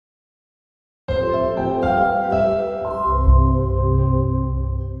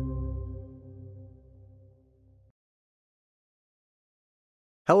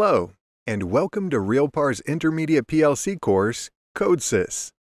Hello, and welcome to RealPars Intermediate PLC course,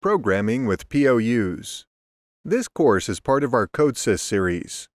 CODESYS Programming with POUs. This course is part of our CODESYS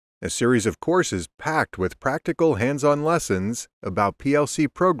series, a series of courses packed with practical hands-on lessons about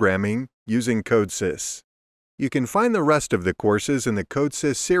PLC programming using CODESYS. You can find the rest of the courses in the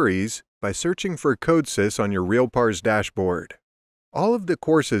CODESYS series by searching for CODESYS on your RealPars dashboard. All of the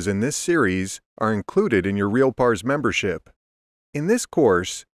courses in this series are included in your RealPars membership. In this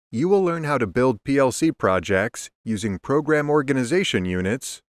course, you will learn how to build PLC projects using Program Organization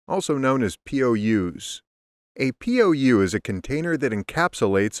Units, also known as POUs. A POU is a container that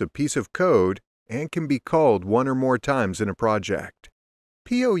encapsulates a piece of code and can be called one or more times in a project.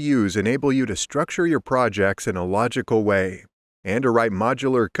 POUs enable you to structure your projects in a logical way and to write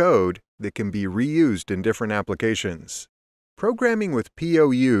modular code that can be reused in different applications. Programming with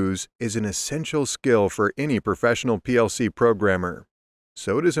POUs is an essential skill for any professional PLC programmer,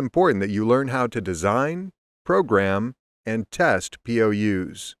 so it is important that you learn how to design, program, and test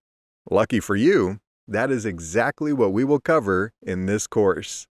POUs. Lucky for you, that is exactly what we will cover in this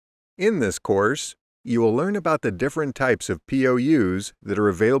course. In this course, you will learn about the different types of POUs that are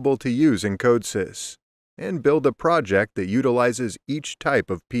available to use in CODESYS, and build a project that utilizes each type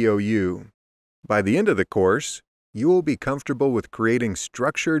of POU. By the end of the course, you will be comfortable with creating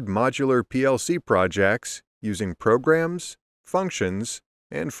structured modular PLC projects using programs, functions,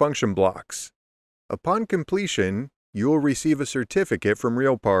 and function blocks. Upon completion, you will receive a certificate from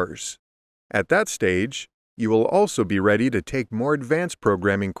RealPars. At that stage, you will also be ready to take more advanced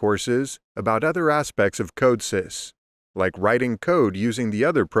programming courses about other aspects of CODESYS, like writing code using the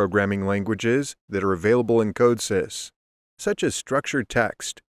other programming languages that are available in CODESYS, such as structured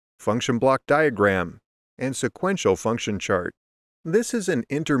text, function block diagram, and sequential function chart. This is an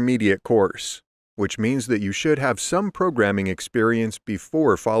intermediate course, which means that you should have some programming experience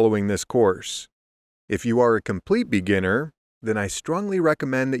before following this course. If you are a complete beginner, then I strongly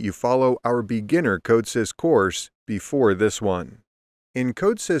recommend that you follow our beginner CODESYS course before this one. In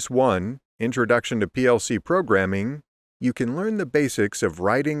CODESYS 1, Introduction to PLC Programming, you can learn the basics of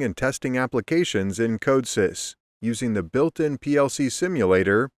writing and testing applications in CODESYS using the built-in PLC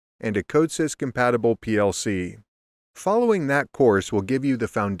simulator and a CODESYS-compatible PLC. Following that course will give you the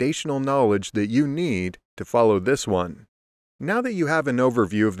foundational knowledge that you need to follow this one. Now that you have an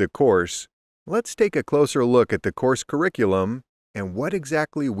overview of the course, let's take a closer look at the course curriculum and what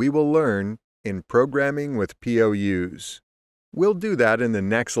exactly we will learn in programming with POUs. We'll do that in the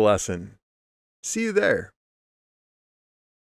next lesson. See you there.